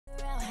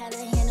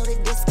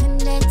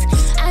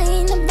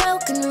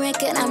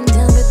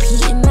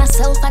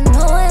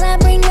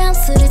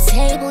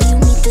table, you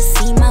need to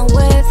see my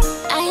worth.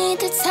 I ain't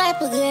the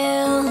type of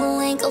girl who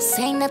ain't gon'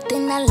 say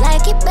nothing. I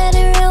like it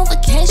better on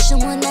vacation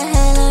when I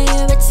had all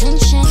your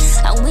attention.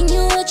 And when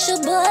you with your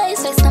boys,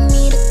 text on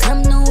me to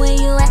come know where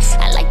you at.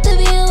 I like the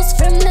views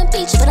from the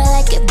beach, but I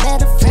like it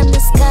better from the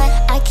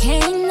sky. I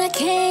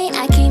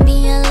can't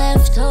be a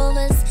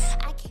leftovers.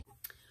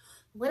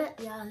 What up,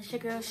 y'all? It's your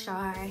girl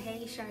Shar.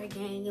 Hey, Shar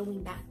gang, and we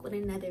back with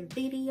another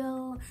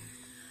video.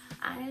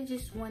 I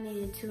just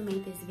wanted to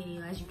make this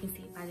video, as you can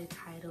see by the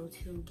title,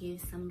 to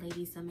give some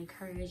ladies some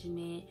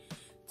encouragement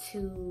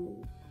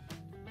to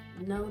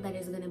know that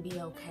it's gonna be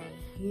okay.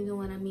 You know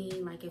what I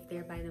mean? Like if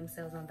they're by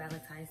themselves on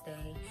Valentine's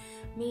Day.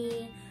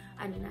 Me,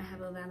 I do not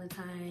have a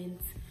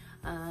Valentine's.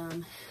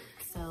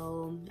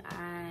 So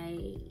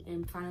I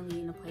am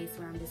finally in a place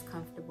where I'm just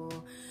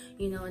comfortable,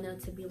 you know, enough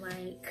to be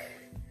like,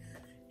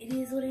 it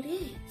is what it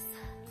is.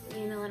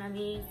 You know what I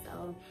mean?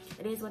 So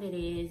it is what it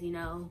is, you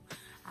know.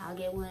 I'll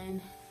get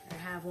one or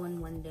have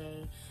one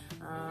day.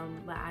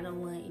 But I don't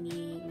want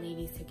any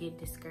ladies to get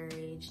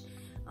discouraged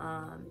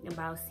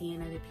about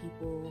seeing other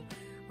people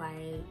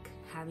like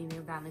having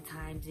their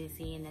Valentine's and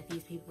seeing that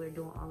these people are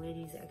doing all of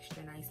these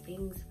extra nice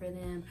things for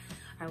them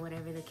or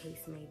whatever the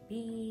case may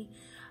be.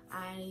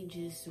 I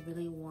just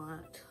really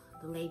want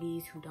the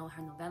ladies who don't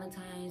have no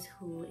Valentine's,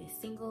 who is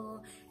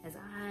single as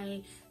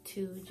I,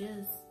 to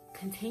just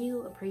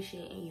continue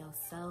appreciating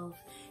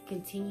yourself,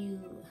 continue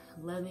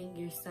loving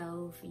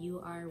yourself.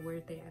 You are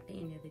worth it at the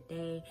end of the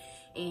day.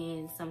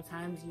 And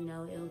sometimes, you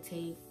know, it'll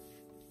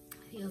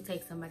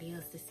take somebody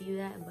else to see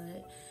that,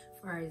 but as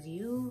far as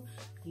you're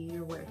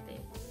worth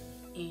it.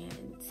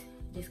 And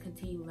just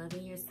continue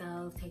loving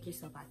yourself, take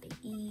yourself out to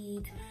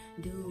eat,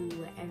 do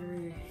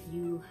whatever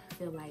you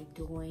feel like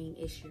doing.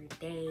 It's your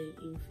day,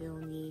 you feel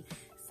me?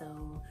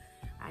 So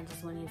I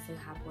just wanted to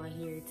hop on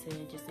here to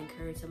just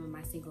encourage some of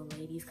my single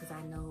ladies, because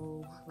I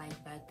know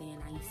like back then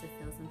I used to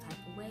feel some type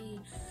of way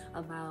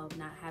about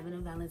not having a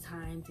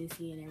Valentine's and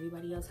seeing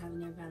everybody else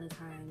having their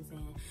Valentine's.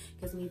 And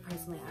because me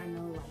personally, I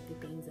know like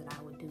the things that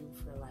I would do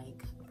for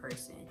like a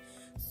person.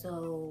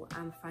 So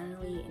I'm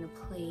finally in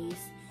a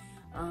place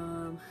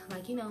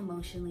like, you know,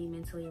 emotionally,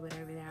 mentally,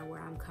 whatever that, where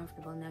I'm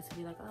comfortable enough to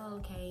be like, oh,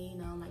 okay, you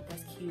know, like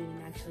that's cute,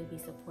 and actually be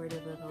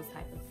supportive of those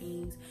type of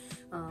things.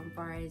 As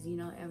far as, you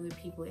know, other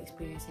people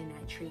experiencing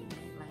that treatment,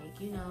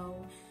 like, you know,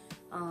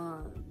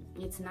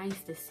 it's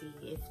nice to see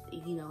if,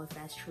 you know, if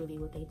that's truly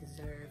what they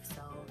deserve.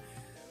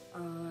 So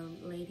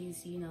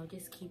ladies, you know,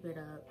 just keep it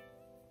up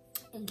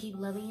and keep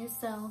loving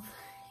yourself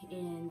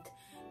and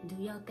do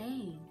your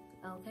thing.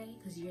 Okay,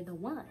 because you're the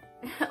one.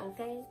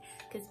 Okay,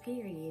 because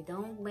period.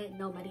 Don't let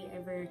nobody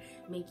ever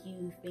make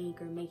you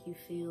think or make you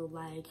feel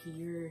like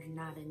you're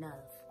not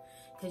enough,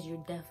 because you're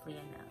definitely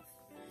enough.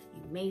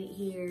 You made it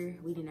here.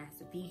 We didn't have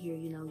to be here.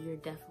 You know, you're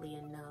definitely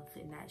enough,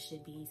 and that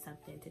should be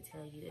something to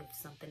tell you if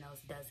something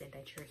else doesn't,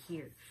 that you're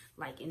here,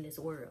 like in this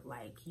world,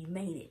 like you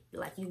made it,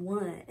 like you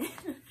won.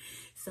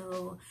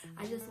 So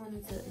I just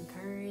wanted to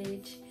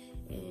encourage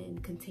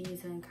and continue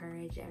to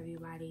encourage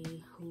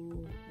everybody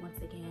who, once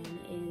again,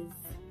 is,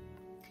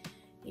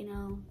 you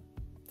know,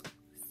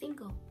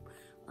 single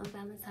on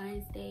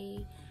Valentine's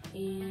Day.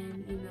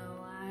 And, you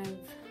know, I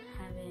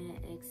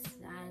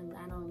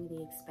don't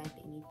really expect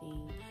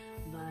anything,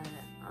 but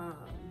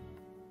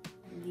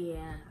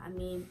yeah, I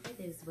mean, it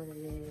is what it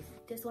is.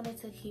 Just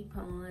wanted to keep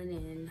on,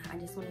 and I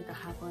just wanted to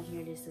hop on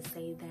here just to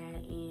say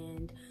that.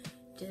 And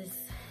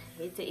just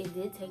it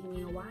did take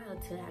me a while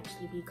to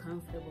actually be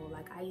comfortable.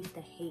 Like, I used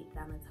to hate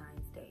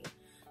Valentine's Day.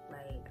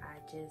 Like, I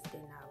just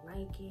did not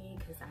like it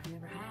because I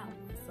never had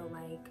one. So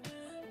like,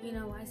 you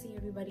know, I see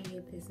everybody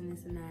get this and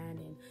this and that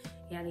and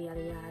yada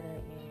yada yada,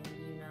 and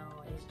you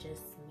know, it's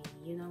just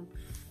me, you know.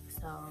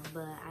 So,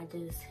 but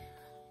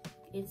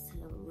it's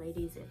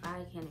ladies, if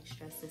I can't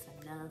stress this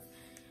enough,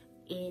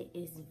 it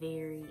is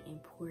very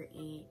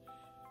important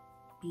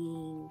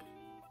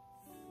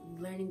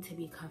learning to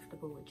be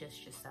comfortable with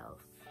just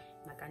yourself.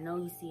 Like, I know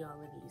you see all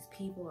of these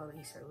people, all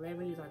these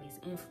celebrities, all these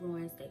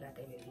influencers, they got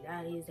their baby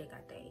daddies, they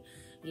got their,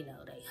 you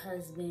know, their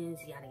husbands,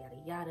 yada, yada,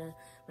 yada.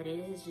 But it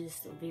is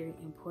just very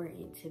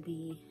important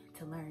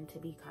to learn to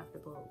be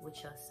comfortable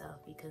with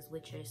yourself, because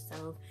with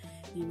yourself,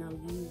 you know,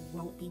 you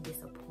won't be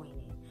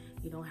disappointed.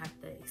 You don't have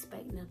to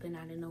expect nothing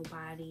out of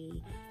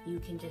nobody. You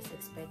can just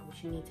expect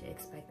what you need to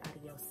expect out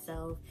of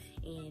yourself,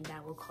 and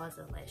that will cause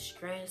a less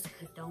stress.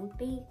 Because don't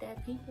think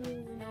that people,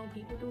 you know,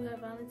 people do have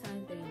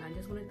Valentine's Day, and I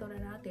just want to throw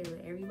that out there with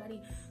everybody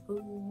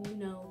who, you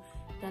know,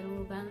 got a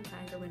little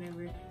Valentine's or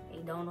whatever. They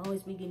don't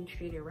always be getting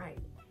treated right.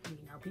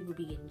 You know, people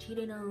be getting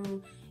cheated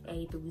on,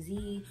 A through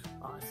Z,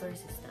 all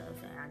sorts of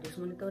stuff. And I just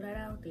want to throw that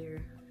out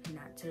there,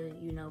 not to,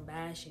 you know,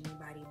 bash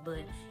anybody,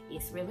 but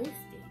it's realistic,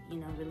 you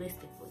know,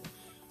 realistically.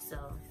 So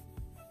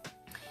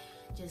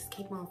just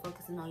keep on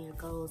focusing on your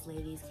goals,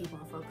 ladies. Keep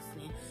on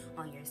focusing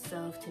on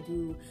yourself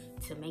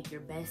to make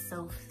your best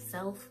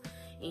self,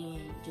 and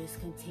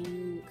just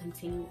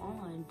continue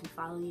on to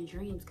follow your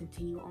dreams.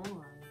 Continue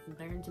on.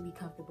 Learn to be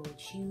comfortable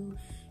with you.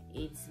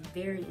 It's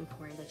very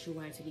important that you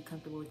learn to be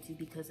comfortable with you,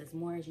 because as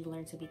more as you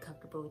learn to be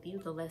comfortable with you,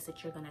 the less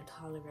that you're going to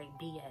tolerate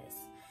BS.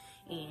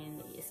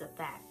 and it's a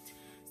fact.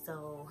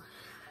 So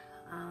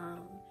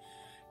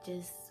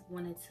just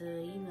wanted to,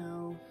 you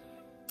know,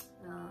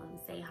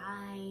 say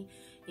hi.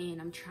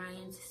 And I'm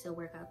trying to still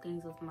work out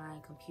things with my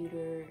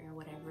computer or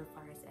whatever as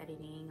far as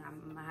editing.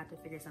 I'm gonna have to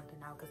figure something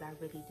out, because I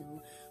really do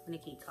want to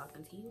keep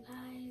talking to you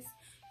guys,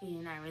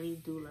 and I really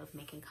do love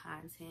making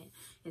content.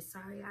 And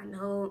sorry, I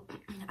know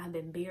I've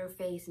been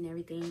barefaced and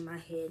everything in my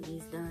head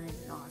needs done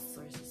and all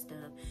sorts of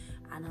stuff.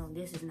 I know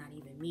this is not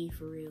even me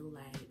for real.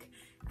 Like,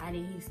 I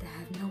didn't used to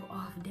have no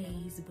off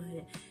days,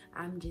 but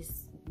I'm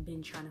just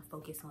been trying to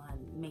focus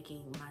on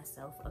making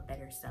myself a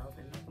better self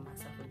and making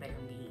myself a better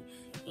me,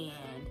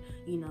 and,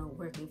 you know,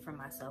 working for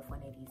myself one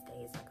of these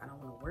days. Like, I don't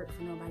want to work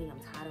for nobody. I'm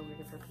tired of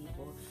working for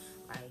people.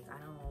 Like,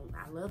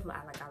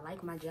 I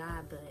like my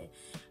job, but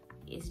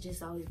it's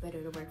just always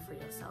better to work for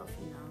yourself,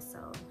 you know.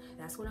 So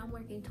that's what I'm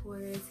working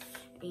towards,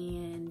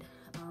 and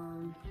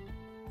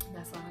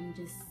that's why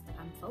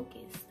I'm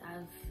focused.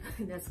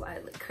 That's why I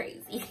look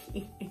crazy.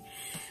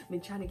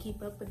 Been trying to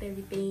keep up with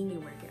everything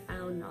and working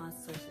out and all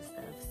sorts of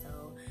stuff.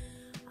 So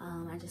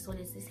I just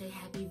wanted to say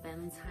happy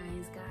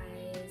Valentine's,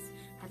 guys.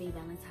 Happy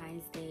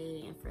Valentine's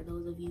Day. And for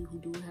those of you who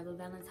do have a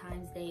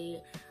Valentine's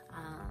Day,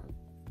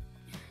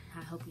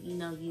 I hope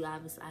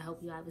I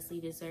hope you obviously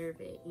deserve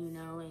it, you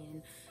know,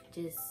 and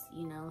just,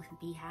 you know,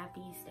 be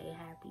happy, stay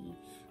happy,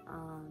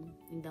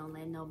 and don't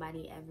let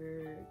nobody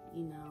ever,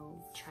 you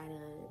know, try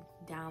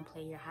to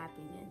downplay your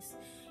happiness.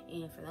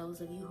 And for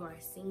those of you who are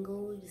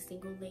single, the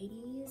single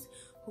ladies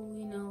who,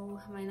 you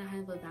know, might not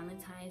have a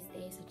Valentine's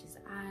Day such as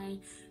I,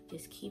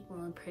 just keep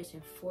on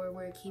pushing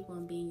forward, keep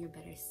on being your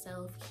better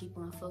self, keep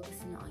on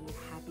focusing on your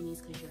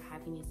happiness, because your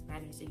happiness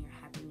matters and your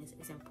happiness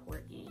is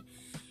important.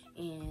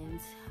 And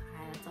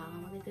that's all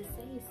I wanted to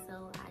say.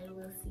 So I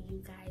will see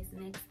you guys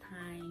next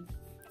time.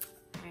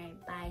 All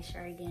right, bye,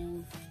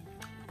 Shargan.